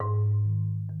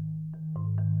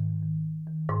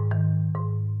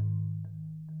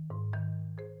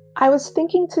I was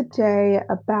thinking today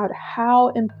about how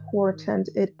important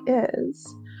it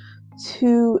is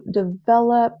to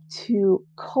develop, to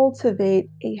cultivate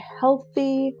a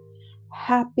healthy,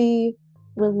 happy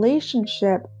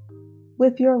relationship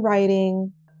with your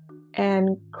writing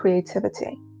and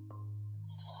creativity.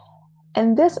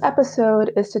 And this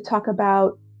episode is to talk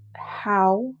about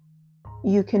how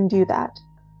you can do that.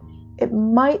 It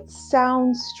might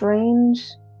sound strange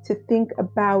to think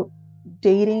about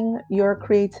dating your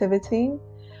creativity,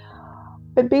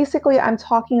 but basically, I'm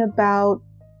talking about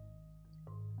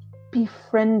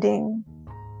befriending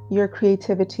your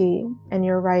creativity and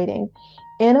your writing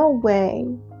in a way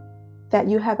that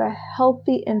you have a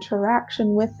healthy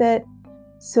interaction with it,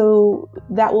 so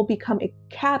that will become a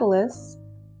catalyst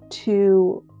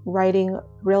to writing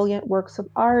brilliant works of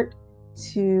art,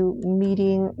 to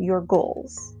meeting your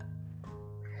goals.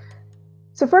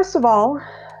 So first of all,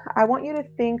 I want you to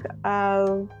think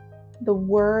of the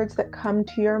words that come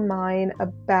to your mind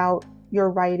about your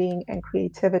writing and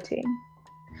creativity.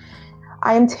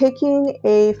 I am taking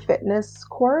a fitness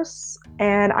course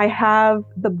and I have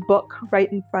the book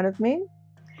right in front of me.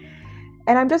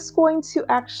 And I'm just going to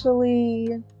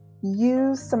actually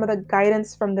use some of the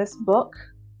guidance from this book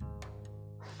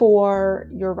for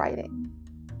your writing,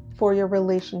 for your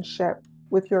relationship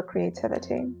with your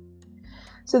creativity.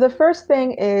 So the first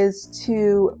thing is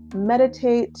to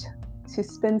meditate, to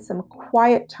spend some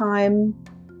quiet time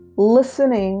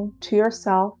listening to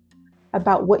yourself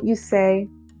about what you say,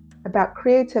 about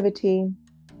creativity,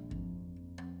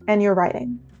 and your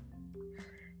writing.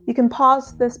 You can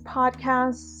pause this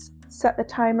podcast, set the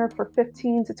timer for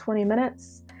 15 to 20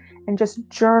 minutes, and just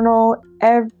journal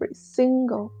every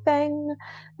single thing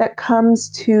that comes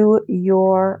to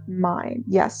your mind.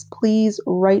 Yes, please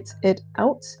write it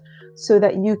out so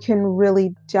that you can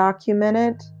really document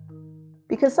it,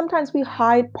 because sometimes we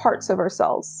hide parts of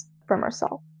ourselves from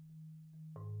ourselves.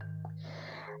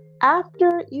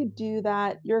 After you do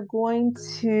that, you're going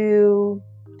to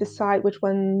decide which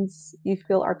ones you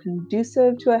feel are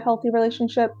conducive to a healthy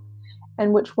relationship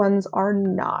and which ones are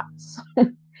not.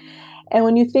 And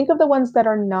when you think of the ones that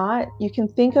are not, you can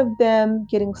think of them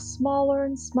getting smaller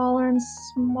and smaller and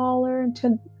smaller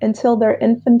until they're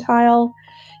infantile,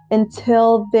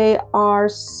 until they are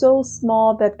so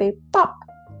small that they pop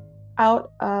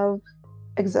out of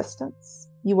existence.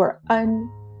 You are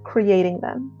uncreating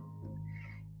them.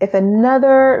 If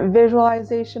another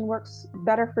visualization works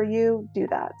better for you, do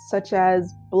that, such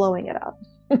as blowing it up.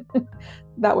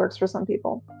 That works for some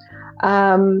people.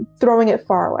 Throwing it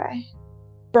far away,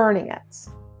 burning it,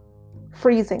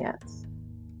 freezing it,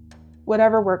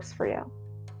 whatever works for you.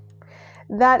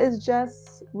 That is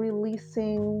just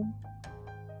releasing,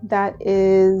 that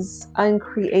is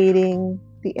uncreating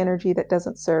the energy that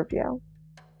doesn't serve you.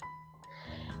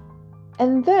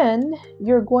 And then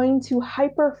you're going to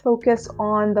hyper focus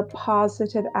on the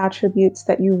positive attributes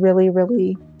that you really,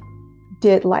 really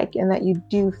did like and that you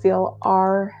do feel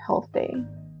are healthy.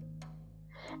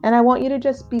 And I want you to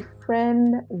just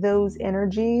befriend those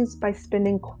energies by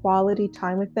spending quality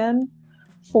time with them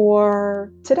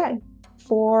for today,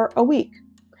 for a week.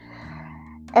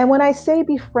 And when I say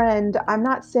befriend, I'm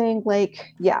not saying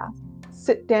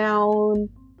sit down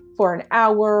for an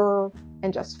hour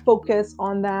and just focus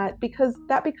on that, because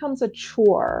that becomes a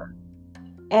chore.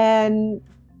 And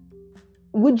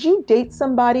would you date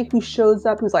somebody who shows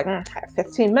up who's like,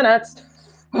 15 minutes?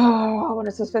 Oh, when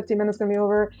is this 15 minutes going to be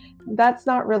over? That's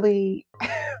not really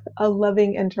a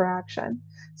loving interaction.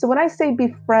 So when I say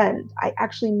befriend, I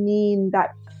actually mean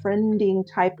that friending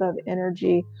type of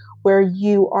energy where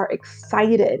you are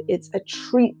excited. It's a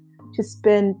treat to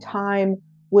spend time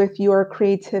with your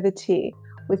creativity,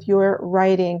 with your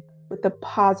writing, with the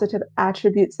positive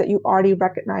attributes that you already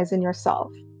recognize in yourself.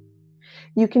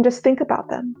 You can just think about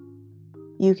them.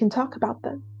 You can talk about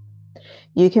them.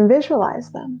 You can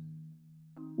visualize them.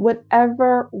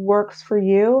 Whatever works for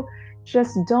you,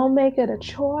 just don't make it a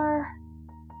chore.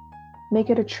 Make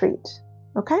it a treat,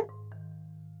 okay?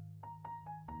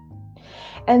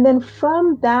 And then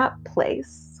from that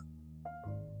place,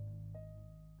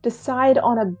 decide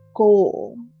on a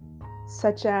goal,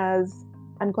 such as,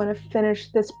 I'm going to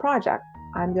finish this project.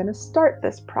 I'm going to start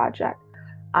this project.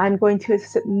 I'm going to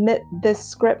submit this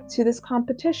script to this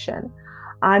competition.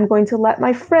 I'm going to let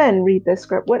my friend read this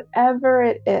script. Whatever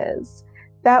it is,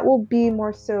 that will be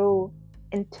more so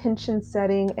intention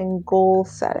setting and goal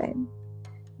setting.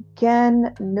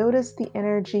 Again, notice the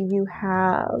energy you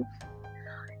have.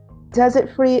 Does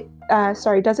it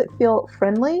feel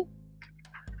friendly?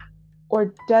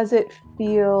 Or does it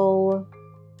feel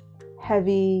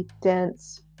heavy,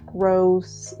 dense,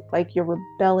 gross, like you're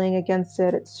rebelling against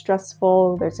it, it's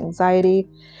stressful, there's anxiety.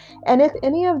 And if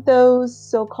any of those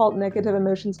so-called negative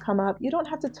emotions come up, you don't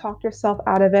have to talk yourself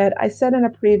out of it. I said in a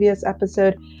previous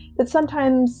episode that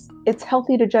sometimes it's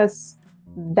healthy to just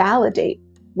validate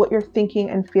what you're thinking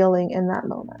and feeling in that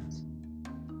moment.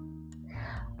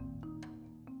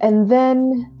 And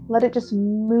then let it just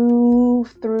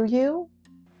move through you.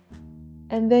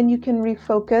 And then you can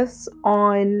refocus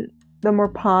on the more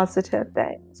positive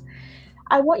things.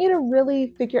 I want you to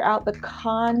really figure out the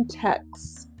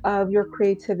context of your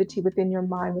creativity within your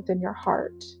mind, within your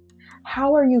heart.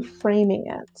 How are you framing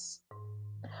it?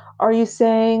 Are you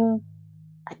saying,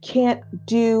 I can't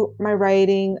do my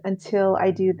writing until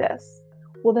I do this?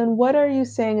 Well, then what are you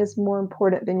saying is more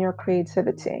important than your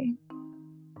creativity?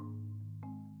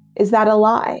 Is that a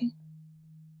lie?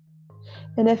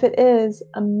 And if it is,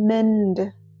 amend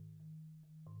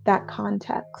that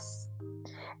context.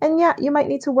 And yeah, you might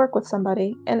need to work with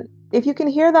somebody. And if you can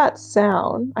hear that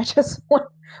sound, I just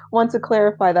want to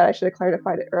clarify that. I should have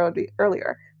clarified it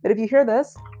earlier. But if you hear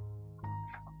this,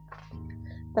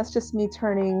 that's just me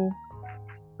turning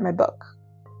my book.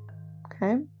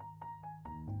 Okay.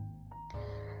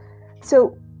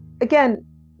 So again,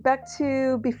 back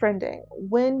to befriending.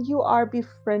 When you are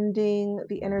befriending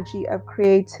the energy of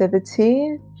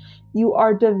creativity, you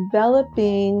are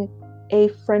developing a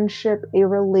friendship, a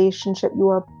relationship. You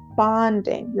are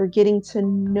bonding. You're getting to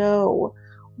know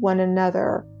one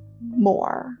another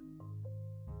more.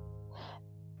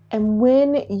 And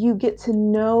when you get to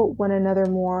know one another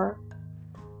more,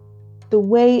 the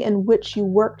way in which you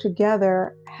work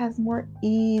together has more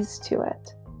ease to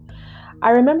it. I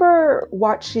remember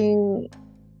watching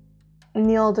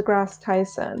Neil deGrasse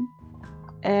Tyson,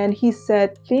 and he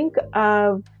said, think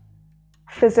of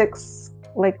physics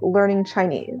like learning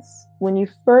Chinese. When you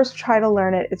first try to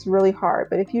learn it, it's really hard.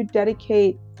 But if you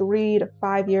dedicate 3 to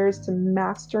 5 years to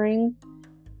mastering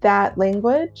that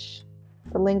language,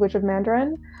 the language of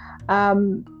Mandarin,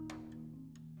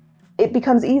 it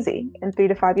becomes easy in 3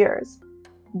 to 5 years.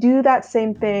 Do that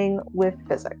same thing with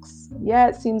physics. Yeah,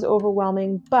 it seems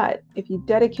overwhelming, but if you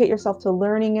dedicate yourself to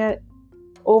learning it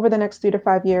over the next 3 to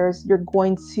 5 years, you're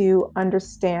going to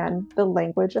understand the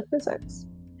language of physics.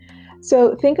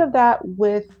 So think of that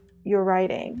with your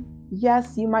writing.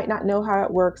 Yes, you might not know how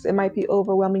it works. It might be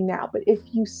overwhelming now, but if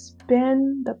you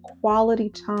spend the quality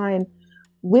time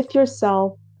with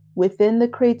yourself within the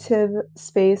creative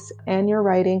space and your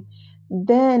writing,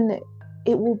 then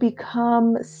it will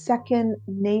become second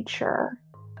nature.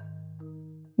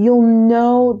 You'll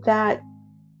know that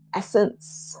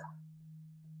essence,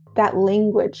 that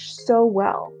language so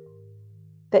well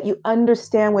that you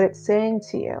understand what it's saying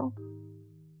to you.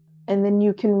 And then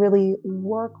you can really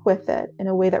work with it in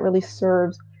a way that really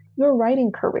serves your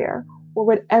writing career or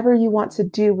whatever you want to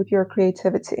do with your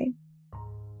creativity.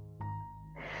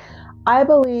 I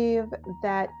believe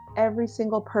that every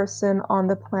single person on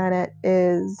the planet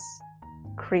is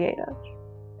creative.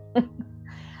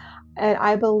 And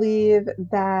I believe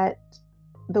that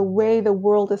the way the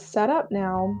world is set up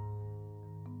now,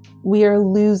 we are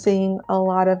losing a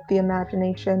lot of the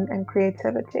imagination and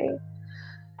creativity.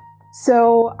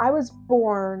 So I was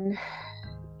born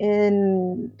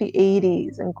in the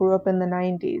 80s and grew up in the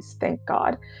 90s, thank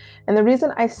God. And the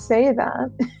reason I say that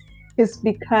is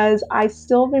because I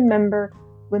still remember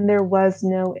when there was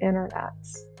no internet.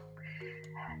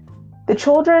 The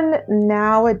children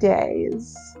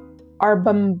nowadays are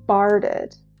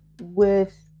bombarded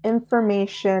with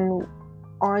information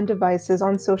on devices,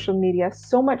 on social media,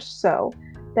 so much so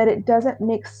that it doesn't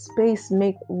make space,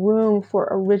 make room for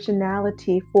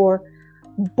originality, for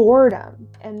boredom.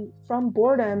 And from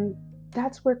boredom,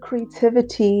 that's where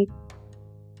creativity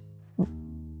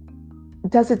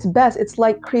does its best. It's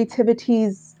like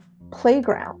creativity's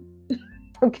playground.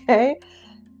 Okay.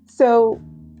 So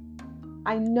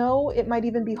I know it might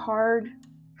even be hard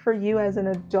for you as an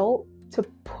adult to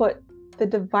put the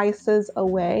devices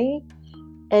away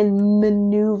and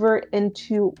maneuver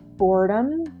into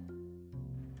boredom.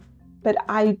 But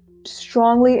I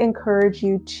strongly encourage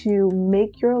you to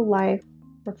make your life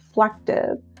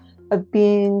reflective of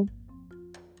being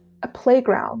a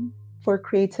playground for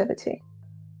creativity.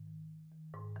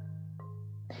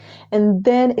 And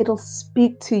then it'll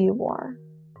speak to you more.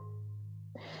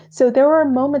 So there were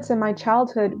moments in my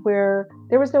childhood where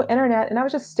there was no internet and I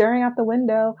was just staring out the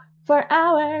window for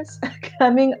hours,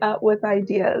 coming up with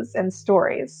ideas and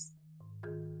stories.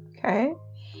 Okay.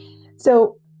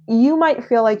 So you might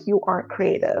feel like you aren't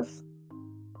creative.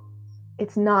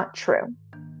 It's not true.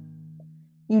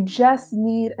 You just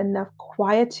need enough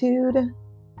quietude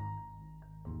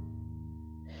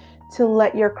to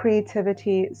let your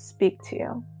creativity speak to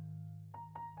you.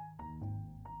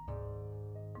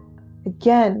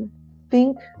 Again,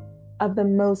 think of the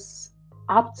most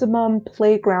optimum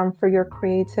playground for your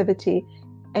creativity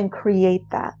and create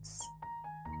that.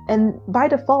 And by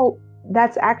default,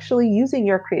 that's actually using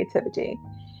your creativity.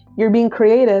 You're being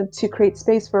creative to create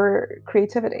space for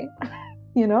creativity,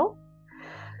 you know?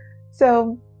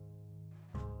 So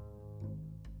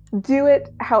do it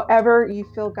however you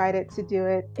feel guided to do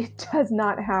it. It does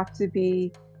not have to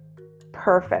be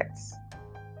perfect.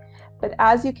 But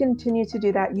as you continue to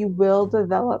do that, you will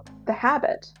develop the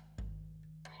habit.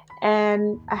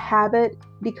 And a habit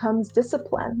becomes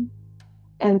discipline.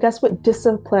 And guess what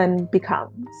discipline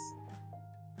becomes?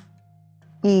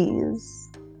 Ease.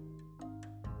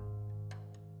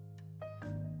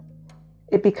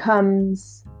 It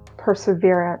becomes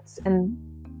perseverance and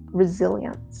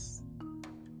resilience.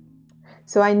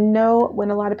 So I know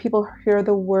when a lot of people hear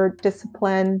the word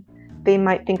discipline, they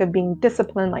might think of being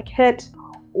disciplined like hit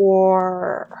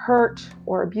or hurt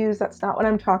or abuse. That's not what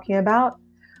I'm talking about.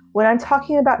 When I'm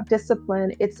talking about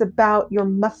discipline, it's about your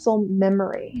muscle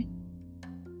memory.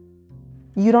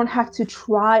 You don't have to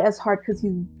try as hard because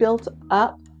you've built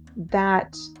up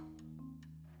that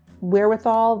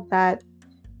wherewithal, that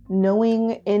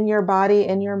knowing in your body,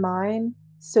 in your mind,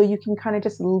 so you can kind of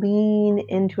just lean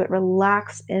into it,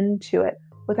 relax into it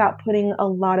without putting a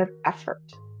lot of effort.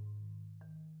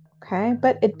 Okay,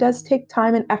 but it does take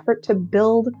time and effort to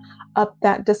build up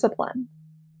that discipline.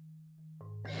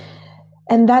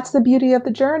 And that's the beauty of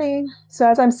the journey. So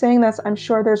as I'm saying this, I'm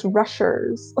sure there's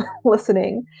rushers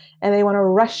listening and they want to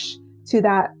rush to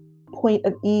that point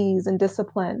of ease and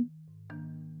discipline.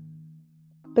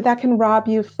 But that can rob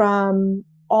you from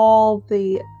all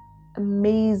the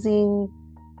amazing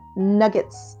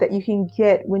nuggets that you can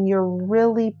get when you're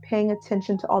really paying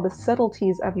attention to all the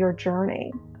subtleties of your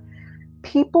journey.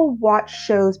 People watch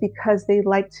shows because they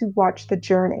like to watch the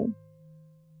journey.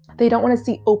 They don't want to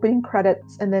see opening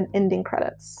credits and then ending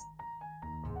credits.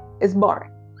 It's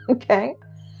boring, okay?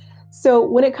 So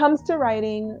when it comes to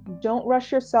writing, don't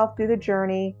rush yourself through the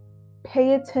journey.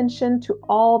 Pay attention to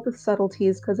all the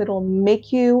subtleties because it'll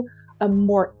make you a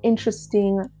more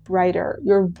interesting writer.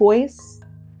 Your voice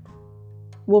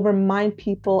will remind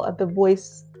people of the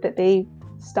voice that they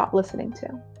stopped listening to.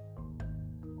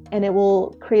 And it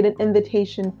will create an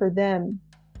invitation for them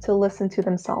to listen to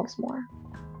themselves more.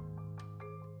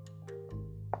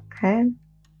 Okay?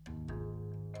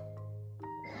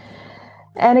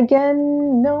 And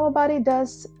again, nobody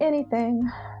does anything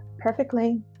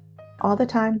perfectly all the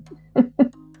time.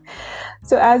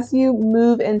 So as you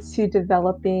move into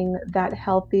developing that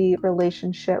healthy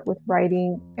relationship with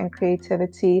writing and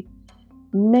creativity,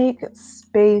 make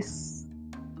space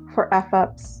for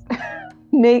F-ups.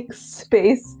 Make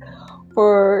space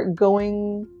for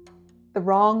going the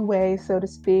wrong way, so to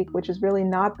speak, which is really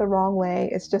not the wrong way.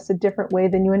 It's just a different way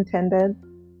than you intended.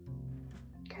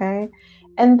 Okay.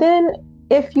 And then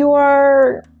if you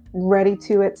are ready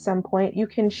to at some point, you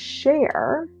can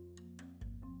share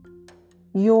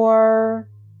your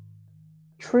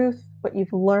truth, what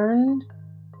you've learned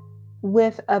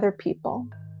with other people.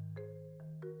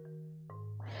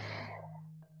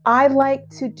 I like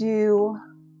to do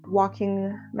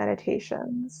walking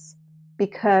meditations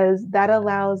because that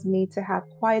allows me to have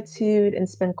quietude and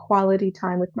spend quality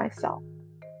time with myself.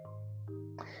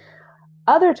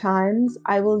 Other times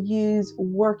I will use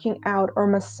working out or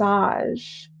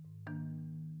massage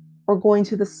or going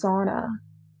to the sauna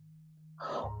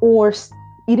or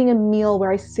eating a meal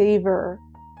where I savor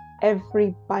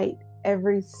every bite,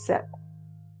 every sip.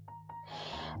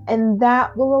 And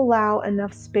that will allow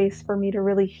enough space for me to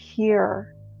really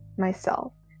hear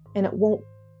myself. And it won't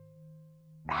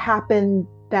happen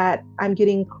that I'm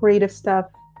getting creative stuff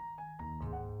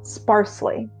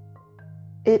sparsely.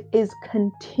 It is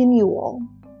continual.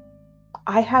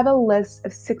 I have a list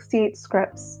of 68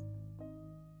 scripts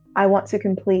I want to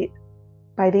complete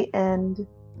by the end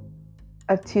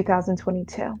of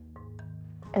 2022.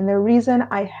 And the reason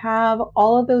I have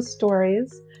all of those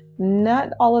stories, not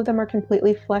all of them are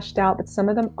completely fleshed out, but some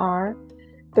of them are.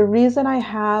 The reason I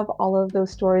have all of those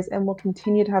stories and will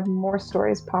continue to have more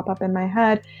stories pop up in my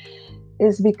head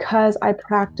is because I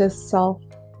practice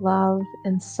self-love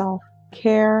and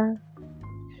self-care.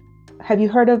 Have you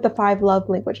heard of the 5 love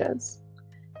languages?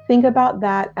 Think about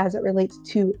that as it relates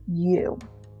to you,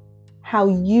 how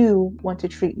you want to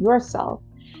treat yourself,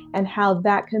 and how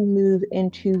that can move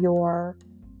into your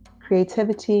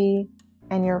creativity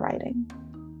and your writing.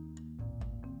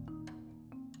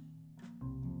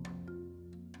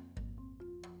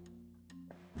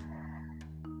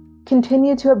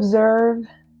 Continue to observe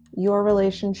your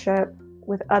relationship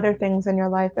with other things in your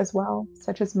life as well,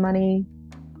 such as money,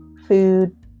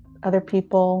 food, other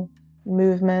people,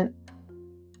 movement.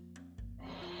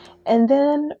 And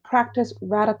then practice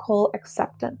radical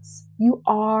acceptance. You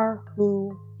are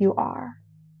who you are.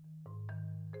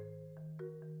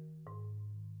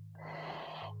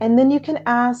 And then you can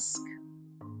ask,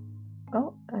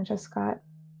 oh,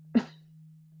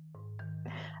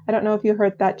 I don't know if you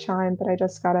heard that chime, but I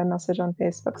just got a message on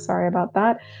Facebook. Sorry about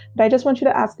that. But I just want you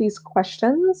to ask these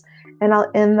questions and I'll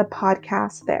end the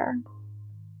podcast there.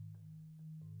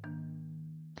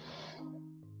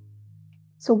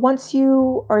 So once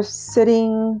you are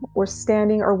sitting or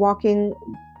standing or walking,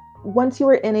 once you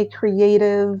are in a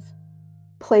creative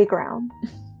playground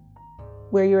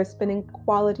where you are spending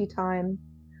quality time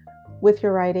with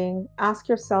your writing, ask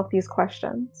yourself these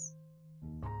questions.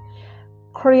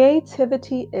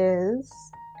 Creativity is,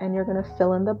 and you're going to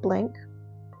fill in the blank.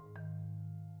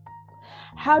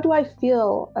 How do I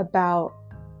feel about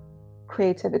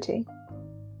creativity?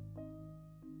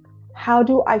 How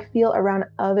do I feel around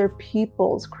other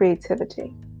people's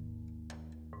creativity?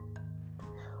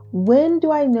 When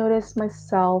do I notice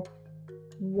myself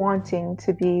wanting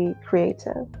to be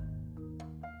creative?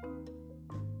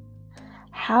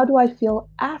 How do I feel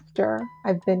after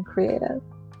I've been creative?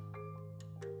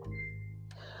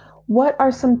 What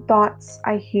are some thoughts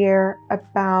I hear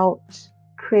about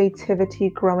creativity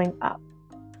growing up?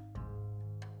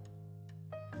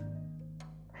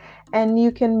 And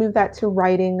you can move that to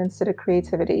writing instead of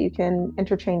creativity. You can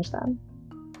interchange them.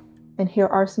 And here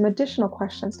are some additional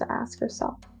questions to ask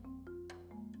yourself.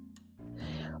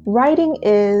 Writing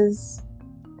is,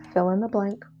 fill in the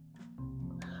blank.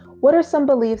 What are some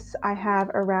beliefs I have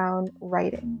around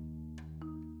writing?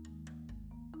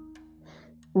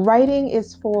 Writing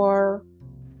is for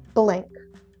blank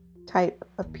type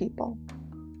of people.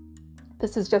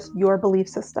 This is just your belief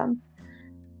system,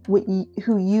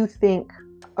 who you think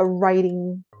a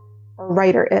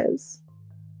writer is.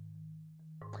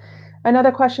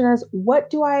 Another question is, what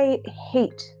do I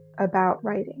hate about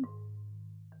writing?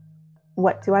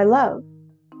 What do I love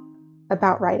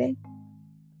about writing?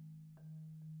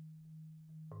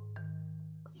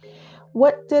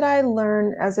 What did I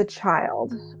learn as a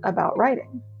child about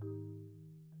writing?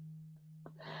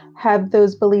 Have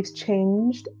those beliefs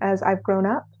changed as I've grown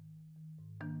up?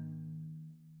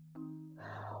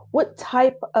 What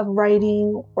type of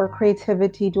writing or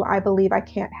creativity do I believe I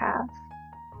can't have?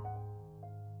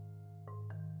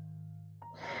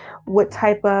 What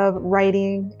type of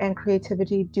writing and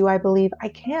creativity do I believe I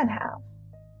can have?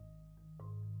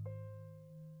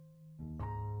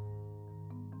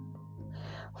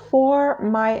 For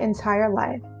my entire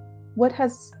life, what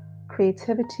has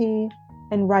creativity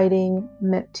and writing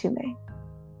meant to me?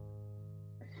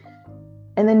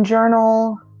 And then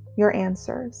journal your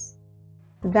answers.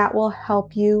 That will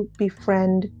help you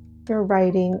befriend your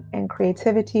writing and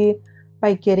creativity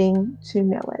by getting to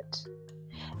know it.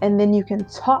 And then you can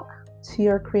talk to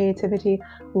your creativity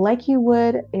like you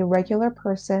would a regular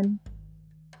person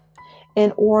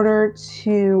in order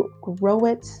to grow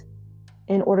it,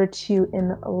 in order to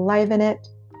enliven it,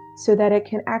 so that it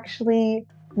can actually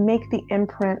make the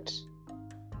imprint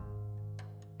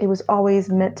it was always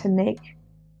meant to make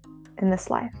in this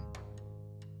life.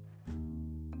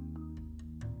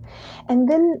 And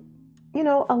then,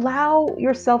 allow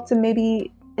yourself to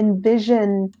maybe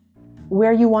envision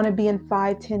where you want to be in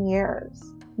 5-10 years.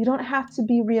 You don't have to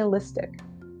be realistic.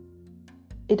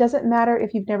 It doesn't matter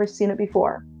if you've never seen it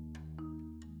before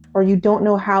or you don't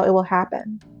know how it will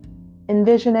happen.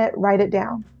 Envision it, write it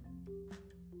down.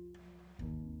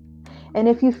 And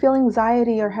if you feel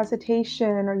anxiety or hesitation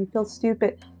or you feel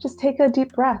stupid, just take a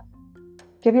deep breath.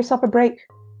 Give yourself a break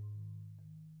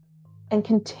and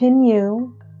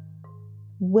continue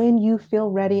when you feel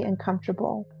ready and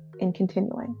comfortable in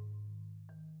continuing.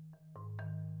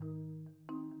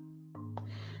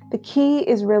 The key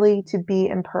is really to be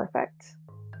imperfect,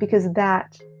 because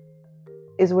that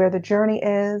is where the journey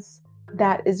is.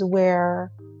 That is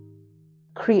where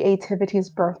creativity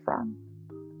is birthed from.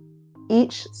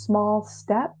 Each small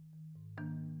step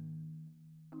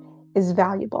is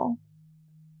valuable,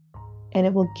 and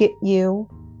it will get you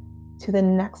to the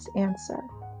next answer.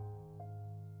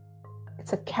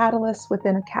 It's a catalyst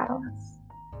within a catalyst.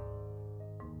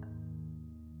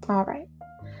 All right.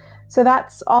 So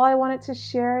that's all I wanted to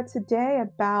share today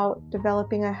about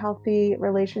developing a healthy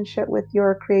relationship with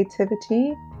your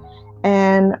creativity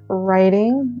and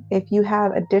writing. If you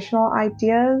have additional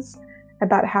ideas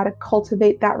about how to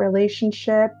cultivate that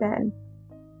relationship and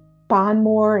bond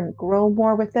more and grow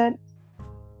more with it,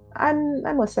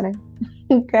 I'm listening.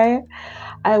 Okay.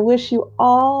 I wish you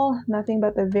all nothing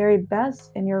but the very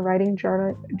best in your writing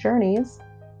journeys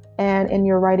and in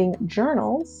your writing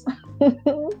journals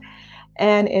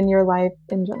and in your life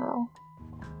in general.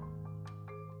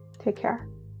 Take care.